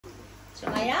Số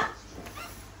mấy đó?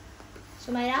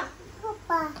 Số mấy đó? Số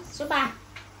 3. Số 3.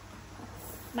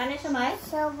 Bạn lấy số mấy?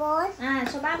 Số 4. À,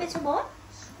 số 3 với số 4.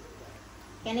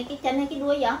 Cái này cái chân hay cái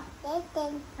đuôi vậy? Cái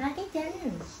chân. À, cái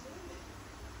chân.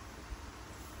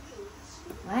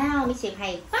 Wow, mình xếp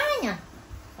hay quá nhỉ.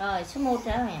 Rồi, số 1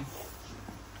 nữa rồi.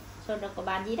 Số đó có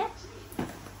bàn gì đấy?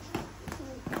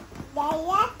 Đây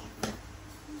á.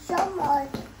 Số 1,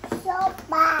 số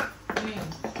 3.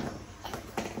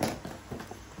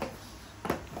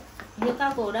 Hiếu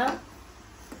cao cổ đâu?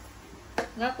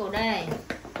 Cao cổ đây.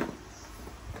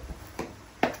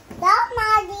 Đó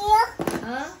mà điêu.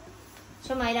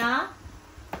 Số mấy đó?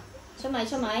 Số mấy,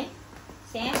 số mấy?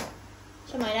 Xem.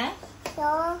 Số mấy đấy?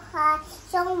 Số 2,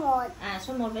 số 1. À,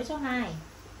 số 1 với số 2.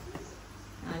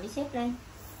 Rồi, đi xếp lên.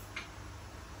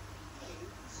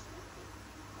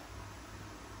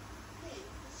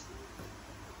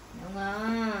 Đúng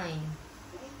rồi.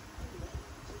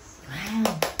 Wow.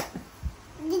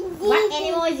 What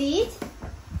animal is it?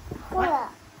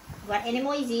 What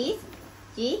animal is it?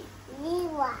 G?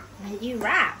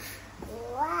 Giraffe.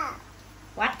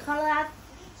 What color?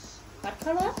 What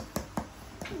color?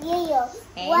 Yellow.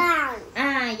 Brown.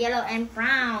 Ah, yellow and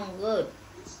brown. Good.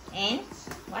 And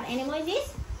what animal is this?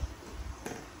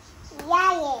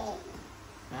 Lion.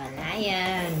 A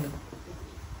lion.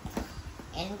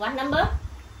 And what number?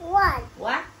 1.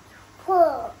 What?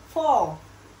 4. 4.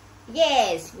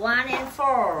 Yes, 1 and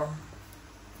 4.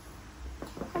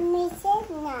 Mình xếp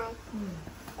này.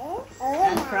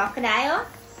 Crocodile.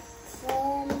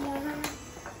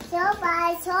 Số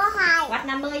 3, số 2. What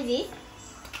number is it?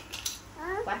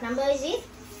 What number is it?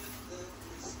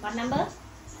 What number?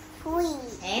 3.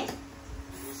 And?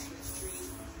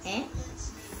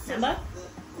 Number?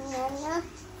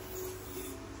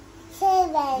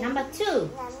 7. Number 2.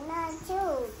 Number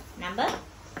 2. Number?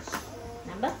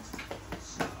 Number?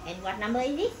 And what number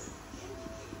is it?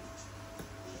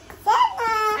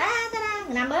 7. Ah, ta-da.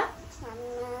 Number?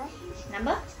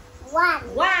 Number?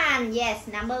 1. 1. Yes,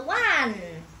 number 1.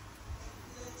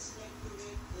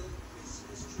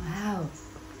 Wow.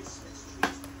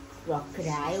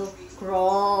 Crocodile.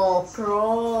 Crow.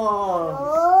 Rồi,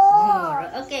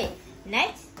 ok.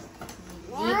 Next.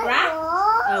 Zebra.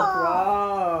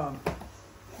 Crow.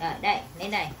 Rồi, đây,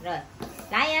 lên đây. Rồi.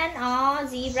 Lion or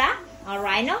zebra or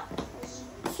rhino?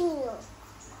 2.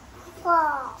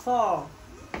 4. 4.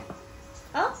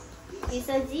 Oh, it's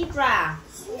a zebra.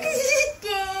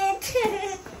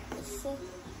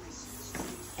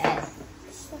 7.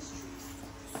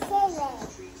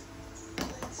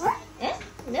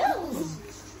 No.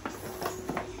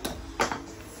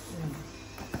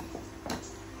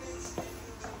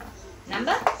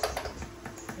 Number?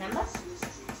 Number?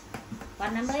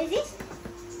 What number is it?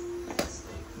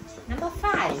 Number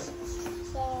 5.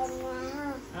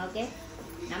 Okay.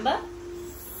 Number?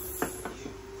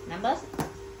 Number?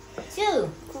 2.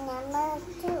 Number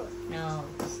 2. No,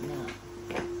 it's not.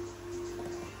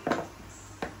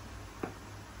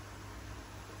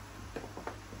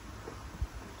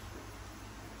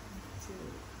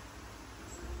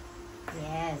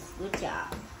 Yes, good job.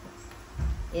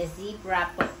 The zebra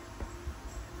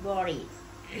body.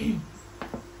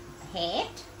 Head.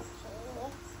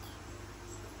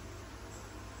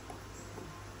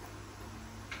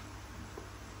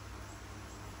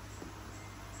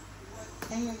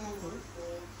 Đây là gì?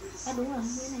 À, đúng rồi,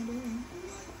 cái này đúng rồi.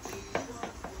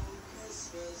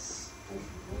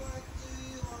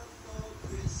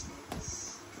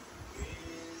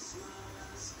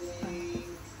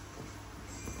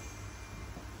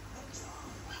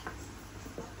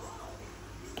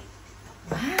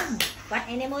 Wow, what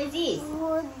animal is this?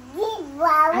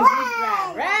 Zebra. A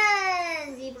zebra.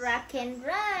 Run! Zebra can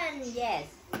run. Yes.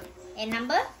 And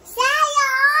number? Sai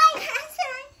rồi.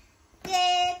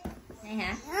 Good. Đây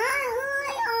hả?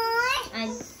 À,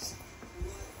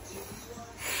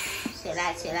 sửa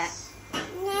lại. Nè.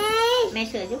 Mẹ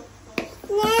sửa giúp.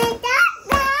 Nè, chết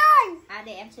rồi. À,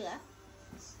 để em sửa.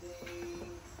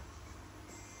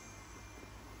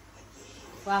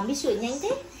 Wow, biết sửa nhanh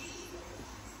thế.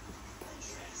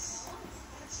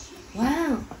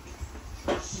 Wow.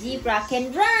 Zebra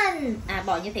can run. À,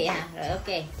 bỏ như thế hả? Rồi, ok.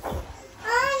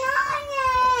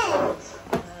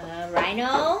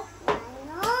 Rhino.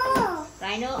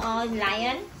 Rhino or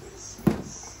lion?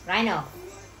 Rhino.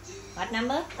 What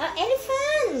number?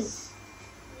 Elephant.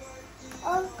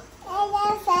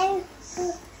 Elephant.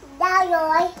 Đâu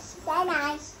rồi? Cái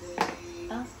này.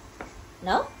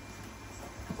 No.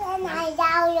 Cái này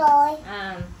đâu rồi?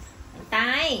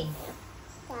 Tai.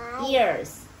 Ears.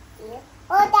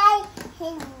 Ở đây thì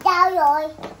đâu rồi?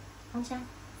 Không sao.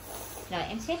 Rồi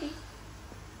em xếp đi.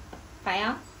 Phải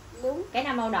không? Đúng. Cái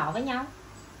nào màu đỏ với nhau?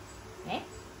 Đấy.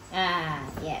 À,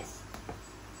 yes.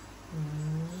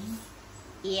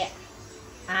 Ear.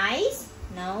 Eyes.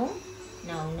 No.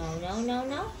 No, no, no, no,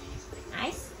 no.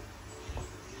 Eyes.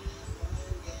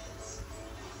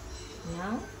 No.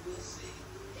 No.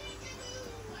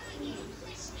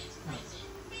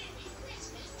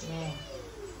 No.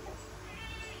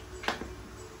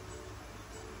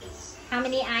 How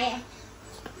many eyes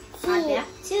are there?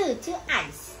 Two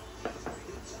eyes.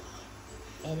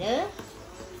 And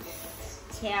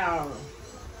tail.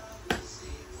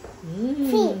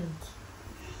 Feet.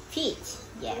 Feet.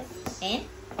 Yes. And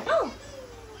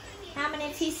how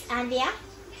many feet are there?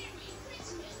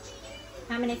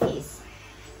 How many feet?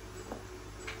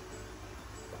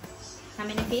 How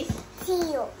many feet?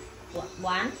 Tail.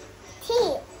 One.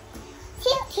 Tail.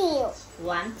 Tail.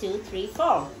 1, 2, 3,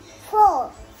 4.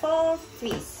 4. 4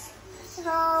 feet.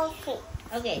 4 feet.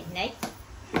 Okay, next.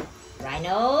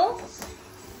 Rhino.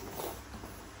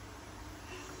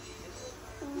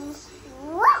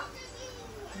 What?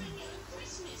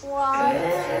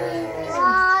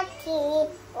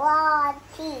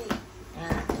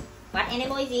 What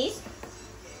animal is this?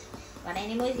 What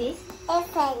animal is this?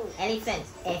 Elephant. Elephant.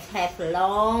 It have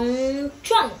long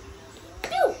trunk.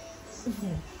 Pew!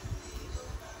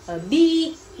 A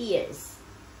big ears.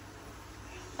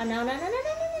 Oh no, no, no, no, no,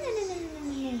 no, no, no, no, no,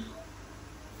 no.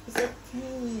 It's a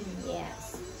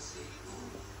yes.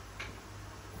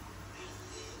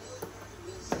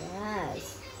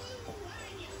 Yes.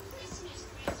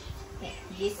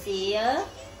 This ear,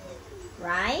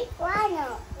 right?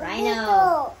 Rhino.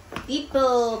 Rhino.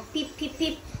 People. Peep, peep,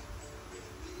 peep.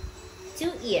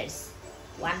 2 ears.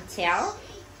 1 tail.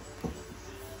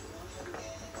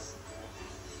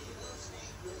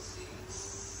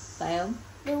 Phải không?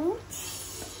 Đúng.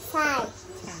 Sai.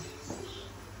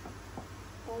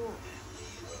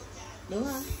 Đúng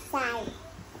không? Sai.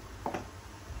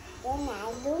 Cái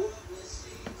này đúng.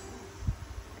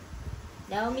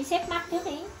 Đâu, mình xếp mắt trước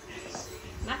đi.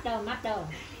 Mắt đâu, mắt đâu.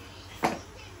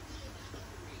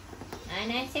 Đây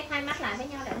này, xếp 2 mắt lại với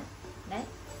nhau rồi. Đấy.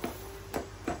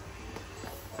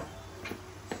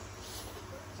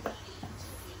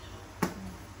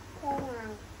 Cái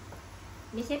này.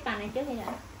 Mình xếp bàn này trước đi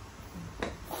đã.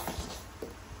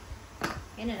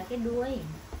 Cái này là cái đuôi.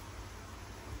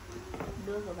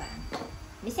 Đuôi của bạn.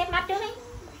 Mình xếp mắt trước đi.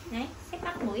 Này, xếp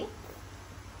mắt mũi.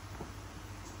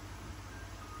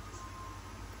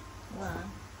 Đúng rồi.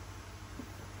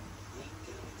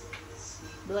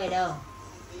 Đuôi đâu?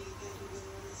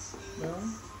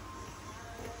 Đúng.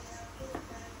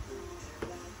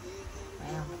 Phải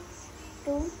không?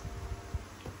 Đúng.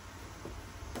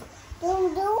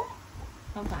 Đúng đúng.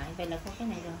 Không phải, vậy là có cái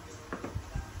này rồi.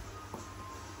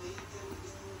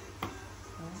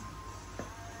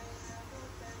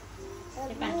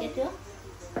 Cái bàn kia trước.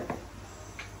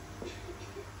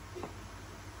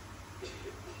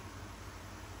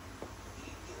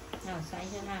 Nào, xoay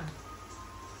cho nào.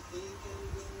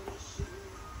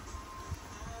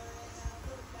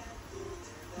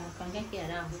 Còn cái kia ở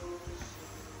đâu?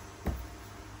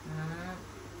 Đó.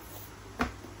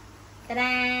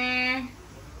 Ta-da!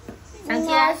 Xong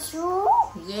chưa?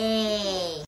 Yeah!